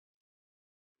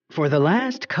For the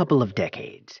last couple of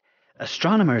decades,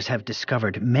 astronomers have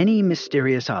discovered many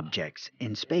mysterious objects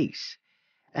in space,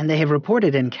 and they have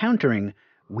reported encountering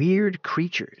weird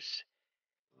creatures.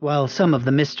 While some of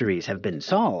the mysteries have been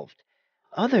solved,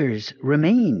 others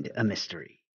remained a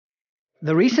mystery.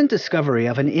 The recent discovery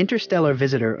of an interstellar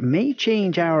visitor may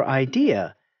change our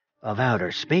idea of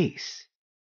outer space.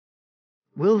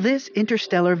 Will this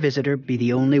interstellar visitor be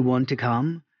the only one to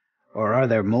come, or are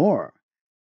there more?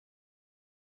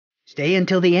 Stay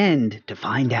until the end to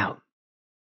find out.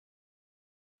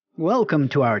 Welcome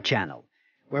to our channel,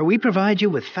 where we provide you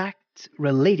with facts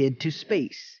related to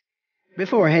space.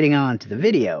 Before heading on to the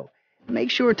video, make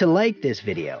sure to like this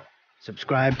video,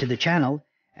 subscribe to the channel,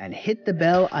 and hit the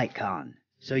bell icon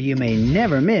so you may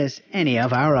never miss any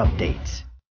of our updates.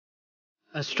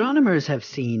 Astronomers have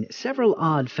seen several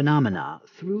odd phenomena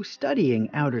through studying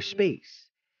outer space: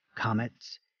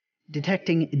 comets,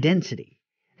 detecting density,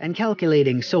 and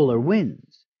calculating solar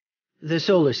winds. The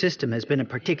solar system has been a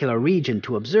particular region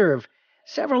to observe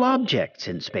several objects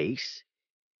in space.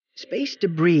 Space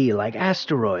debris like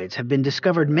asteroids have been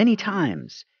discovered many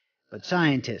times, but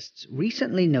scientists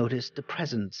recently noticed the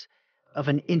presence of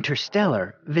an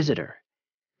interstellar visitor.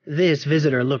 This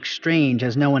visitor looked strange,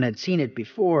 as no one had seen it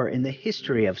before in the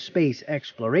history of space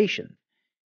exploration.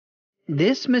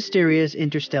 This mysterious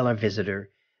interstellar visitor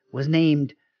was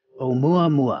named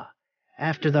Oumuamua,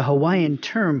 after the Hawaiian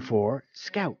term for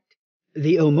scout.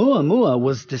 The Oumuamua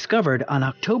was discovered on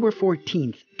October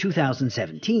 14,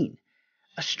 2017.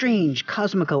 A strange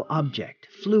cosmical object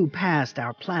flew past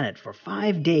our planet for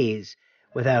 5 days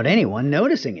without anyone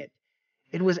noticing it.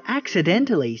 It was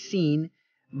accidentally seen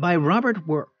by Robert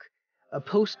Work, a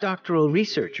postdoctoral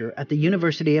researcher at the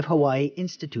University of Hawaii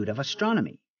Institute of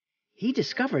Astronomy. He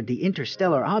discovered the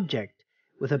interstellar object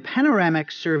with a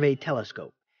panoramic survey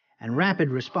telescope and rapid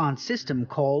response system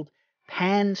called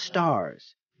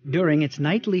Pan-STARRS during its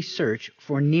nightly search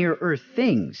for near-Earth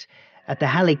things at the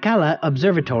Halikala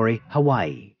Observatory,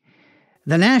 Hawaii.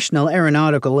 The National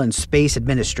Aeronautical and Space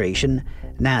Administration,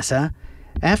 NASA,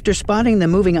 after spotting the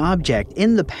moving object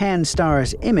in the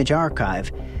Pan-STARRS image archive,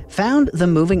 found the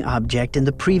moving object in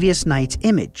the previous night's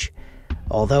image,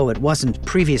 although it wasn't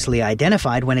previously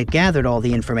identified when it gathered all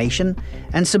the information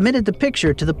and submitted the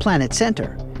picture to the Planet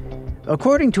Center.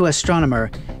 According to astronomer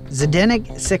Zdenek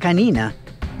Sekanina,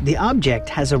 the object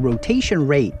has a rotation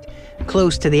rate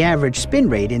close to the average spin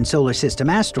rate in solar system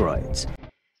asteroids.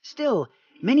 Still,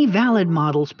 many valid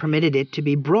models permitted it to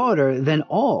be broader than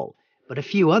all but a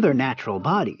few other natural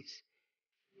bodies.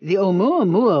 The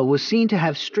Oumuamua was seen to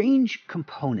have strange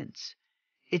components.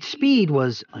 Its speed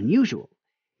was unusual,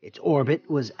 its orbit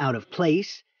was out of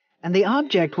place, and the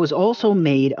object was also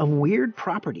made of weird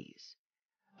properties.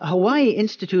 A Hawaii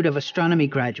Institute of Astronomy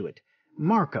graduate,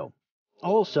 Marco,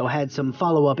 also had some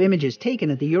follow-up images taken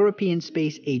at the European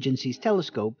Space Agency's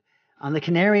telescope on the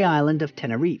Canary Island of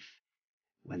Tenerife.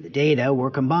 When the data were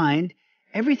combined,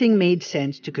 everything made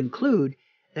sense to conclude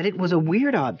that it was a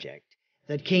weird object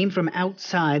that came from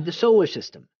outside the solar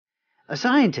system. A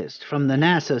scientist from the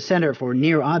NASA Center for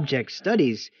Near Object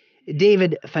Studies,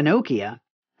 David Fanokia,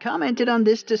 commented on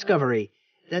this discovery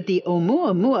that the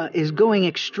Oumuamua is going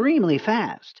extremely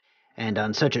fast, and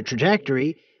on such a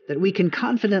trajectory that we can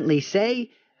confidently say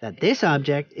that this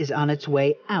object is on its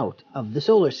way out of the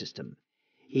solar system.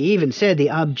 He even said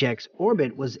the object's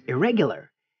orbit was irregular,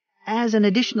 as an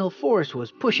additional force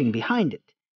was pushing behind it.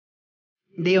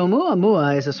 The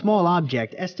Oumuamua is a small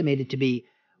object estimated to be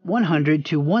 100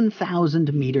 to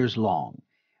 1,000 meters long,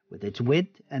 with its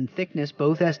width and thickness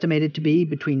both estimated to be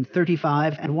between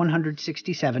 35 and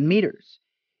 167 meters.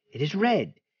 It is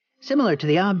red, similar to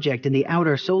the object in the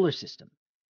outer solar system.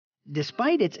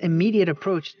 Despite its immediate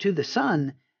approach to the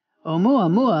Sun,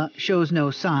 Oumuamua shows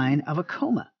no sign of a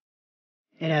coma.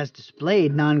 It has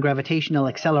displayed non-gravitational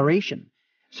acceleration,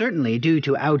 certainly due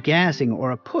to outgassing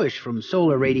or a push from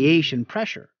solar radiation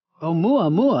pressure.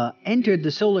 Oumuamua entered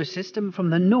the solar system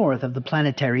from the north of the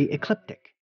planetary ecliptic.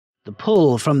 The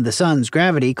pull from the Sun's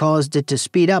gravity caused it to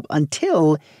speed up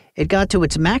until it got to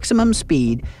its maximum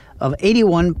speed of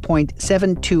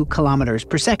 81.72 kilometers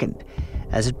per second,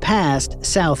 as it passed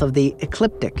south of the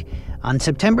ecliptic on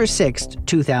September 6,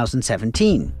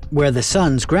 2017, where the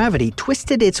Sun's gravity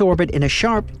twisted its orbit in a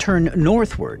sharp turn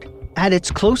northward at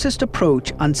its closest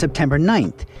approach on September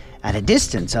 9th, at a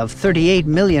distance of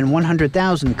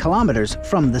 38,100,000 kilometers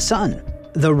from the Sun.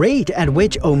 The rate at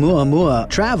which Oumuamua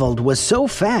traveled was so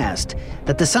fast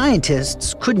that the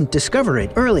scientists couldn't discover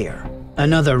it earlier.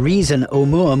 Another reason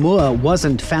Oumuamua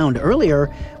wasn't found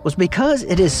earlier was because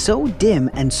it is so dim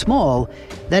and small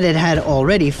that it had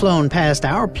already flown past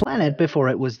our planet before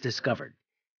it was discovered.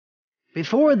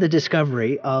 Before the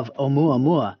discovery of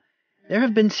Oumuamua, there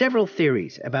have been several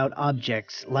theories about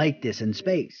objects like this in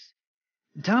space.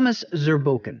 Thomas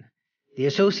Zurbuchen, the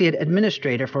Associate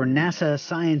Administrator for NASA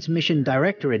Science Mission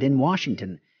Directorate in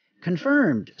Washington,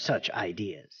 confirmed such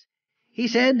ideas. He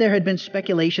said there had been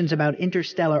speculations about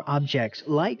interstellar objects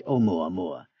like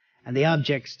Oumuamua, and the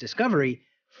object's discovery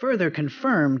further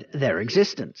confirmed their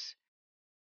existence.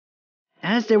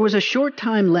 As there was a short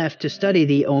time left to study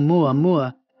the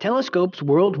Oumuamua, telescopes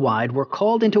worldwide were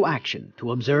called into action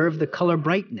to observe the color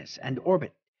brightness and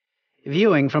orbit.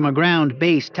 Viewing from a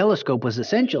ground-based telescope was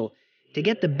essential to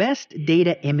get the best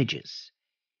data images.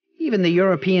 Even the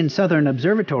European southern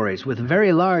observatories with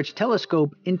very large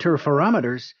telescope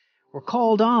interferometers were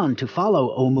called on to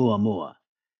follow Oumuamua.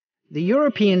 The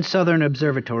European Southern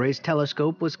Observatory's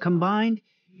telescope was combined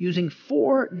using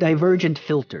 4 divergent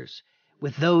filters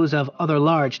with those of other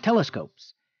large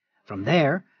telescopes. From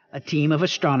there, a team of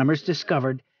astronomers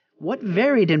discovered what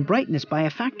varied in brightness by a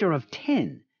factor of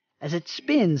 10 as it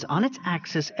spins on its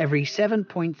axis every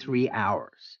 7.3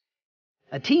 hours.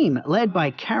 A team led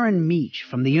by Karen Meach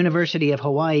from the University of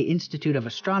Hawaii Institute of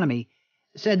Astronomy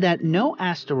said that no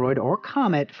asteroid or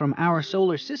comet from our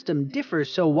solar system differs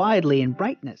so widely in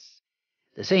brightness.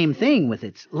 The same thing with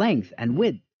its length and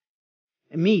width.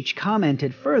 Meach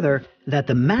commented further that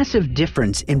the massive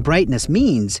difference in brightness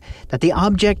means that the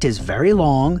object is very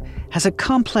long, has a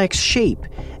complex shape,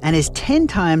 and is 10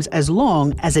 times as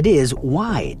long as it is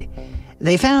wide.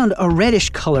 They found a reddish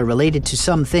color related to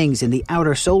some things in the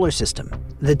outer solar system.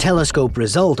 The telescope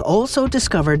result also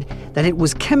discovered that it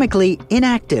was chemically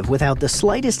inactive without the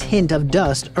slightest hint of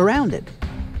dust around it.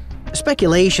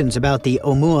 Speculations about the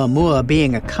Oumuamua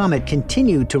being a comet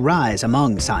continued to rise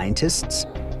among scientists.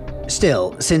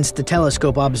 Still, since the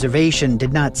telescope observation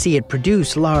did not see it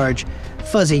produce large,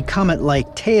 fuzzy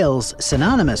comet-like tails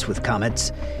synonymous with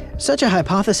comets, such a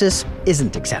hypothesis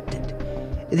isn't accepted.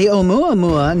 The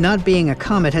Oumuamua not being a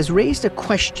comet has raised a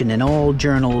question in all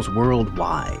journals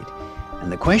worldwide.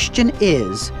 And the question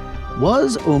is,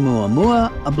 was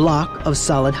Oumuamua a block of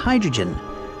solid hydrogen,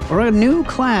 or a new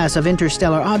class of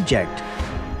interstellar object?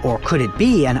 Or could it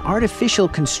be an artificial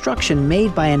construction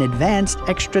made by an advanced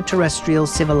extraterrestrial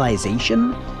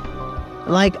civilization?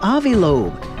 Like Avi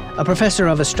Loeb, a professor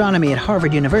of astronomy at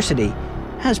Harvard University,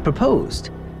 has proposed.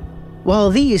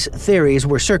 While these theories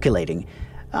were circulating,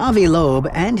 Avi Loeb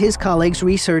and his colleagues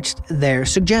researched their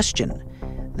suggestion.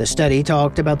 The study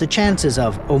talked about the chances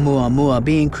of Oumuamua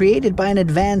being created by an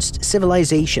advanced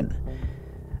civilization.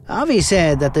 Avi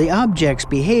said that the object's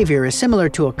behavior is similar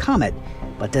to a comet,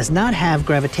 but does not have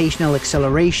gravitational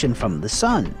acceleration from the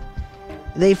sun.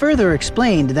 They further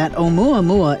explained that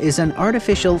Oumuamua is an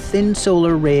artificial thin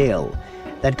solar rail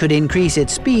that could increase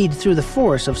its speed through the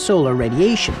force of solar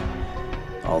radiation.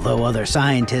 Although other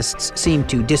scientists seem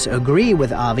to disagree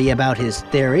with Avi about his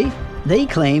theory, they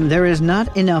claim there is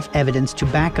not enough evidence to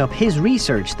back up his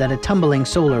research that a tumbling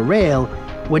solar rail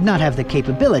would not have the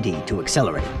capability to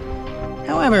accelerate.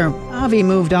 However, Avi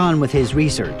moved on with his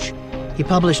research. He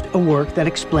published a work that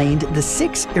explained the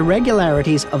 6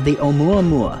 irregularities of the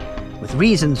Oumuamua, with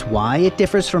reasons why it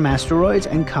differs from asteroids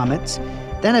and comets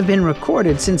that have been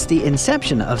recorded since the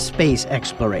inception of space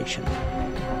exploration.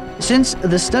 Since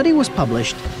the study was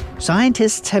published,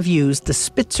 scientists have used the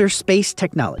Spitzer space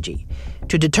technology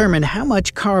to determine how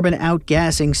much carbon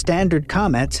outgassing standard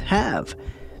comets have.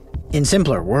 In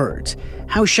simpler words,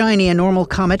 how shiny a normal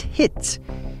comet hits.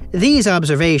 These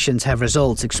observations have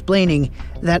results explaining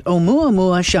that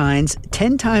Oumuamua shines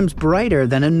 10 times brighter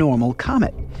than a normal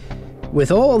comet.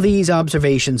 With all these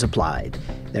observations applied,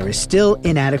 there is still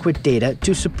inadequate data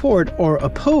to support or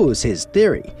oppose his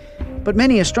theory, but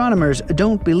many astronomers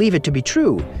don't believe it to be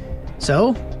true,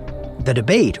 so the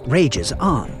debate rages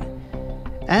on.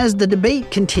 As the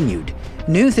debate continued,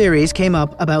 new theories came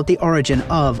up about the origin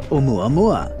of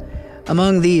Oumuamua.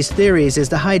 Among these theories is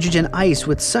the hydrogen ice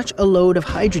with such a load of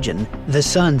hydrogen, the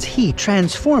sun's heat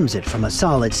transforms it from a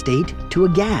solid state to a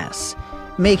gas,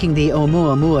 making the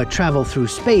Oumuamua travel through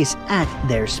space at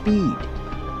their speed.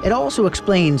 It also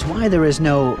explains why there is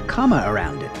no comma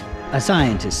around it. A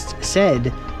scientist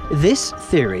said, this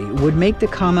theory would make the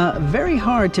comma very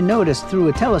hard to notice through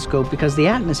a telescope because the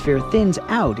atmosphere thins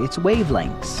out its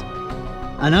wavelengths.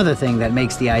 Another thing that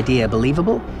makes the idea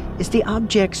believable is the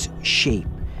object's shape.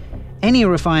 Any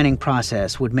refining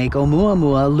process would make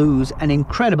Oumuamua lose an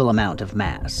incredible amount of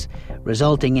mass,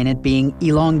 resulting in it being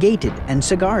elongated and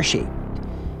cigar-shaped.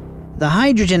 The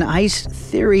hydrogen ice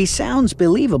theory sounds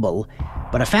believable,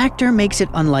 but a factor makes it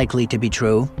unlikely to be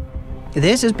true.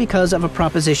 This is because of a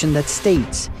proposition that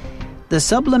states the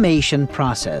sublimation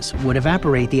process would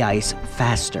evaporate the ice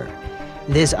faster,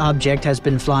 This object has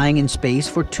been flying in space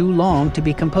for too long to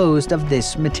be composed of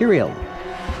this material.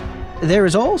 There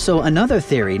is also another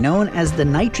theory known as the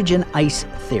nitrogen ice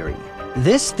theory.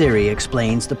 This theory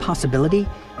explains the possibility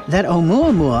that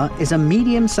Oumuamua is a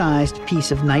medium-sized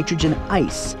piece of nitrogen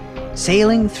ice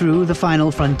sailing through the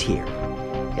final frontier.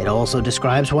 It also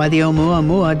describes why the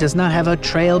Oumuamua does not have a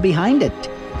trail behind it.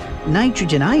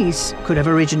 Nitrogen ice could have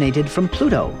originated from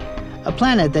Pluto, a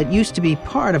planet that used to be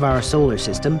part of our solar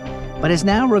system but is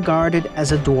now regarded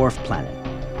as a dwarf planet.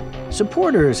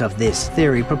 Supporters of this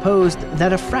theory proposed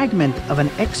that a fragment of an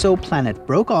exoplanet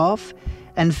broke off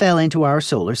and fell into our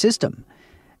solar system.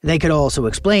 They could also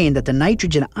explain that the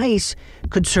nitrogen ice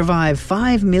could survive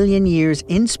 5 million years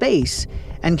in space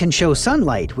and can show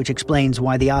sunlight, which explains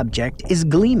why the object is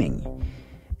gleaming.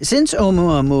 Since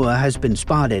Oumuamua has been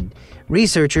spotted,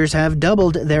 researchers have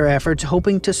doubled their efforts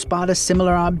hoping to spot a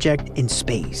similar object in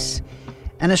space.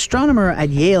 An astronomer at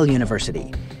Yale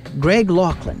University, Greg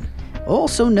Laughlin,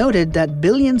 also noted that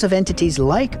billions of entities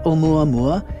like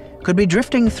Oumuamua could be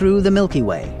drifting through the Milky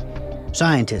Way.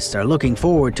 Scientists are looking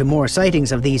forward to more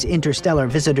sightings of these interstellar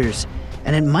visitors,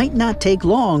 and it might not take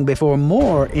long before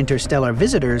more interstellar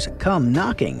visitors come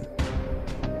knocking.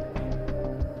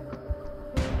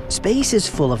 Space is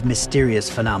full of mysterious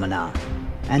phenomena,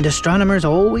 and astronomers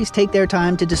always take their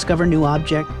time to discover new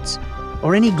objects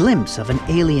or any glimpse of an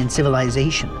alien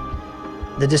civilization.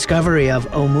 The discovery of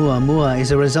Oumuamua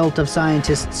is a result of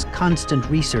scientists' constant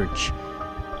research.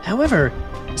 However,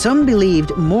 some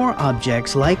believed more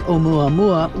objects like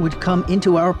Oumuamua would come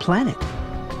into our planet.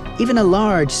 Even a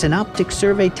large synoptic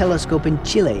survey telescope in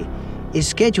Chile is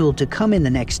scheduled to come in the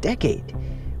next decade,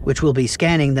 which will be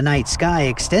scanning the night sky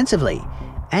extensively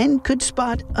and could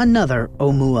spot another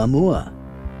Oumuamua.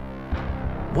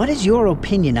 What is your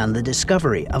opinion on the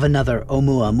discovery of another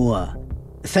Oumuamua?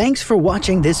 Thanks for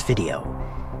watching this video.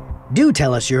 Do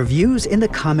tell us your views in the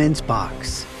comments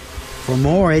box. For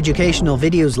more educational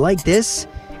videos like this,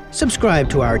 subscribe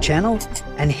to our channel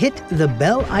and hit the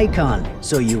bell icon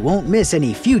so you won't miss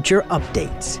any future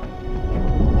updates.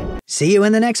 See you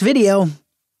in the next video.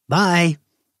 Bye.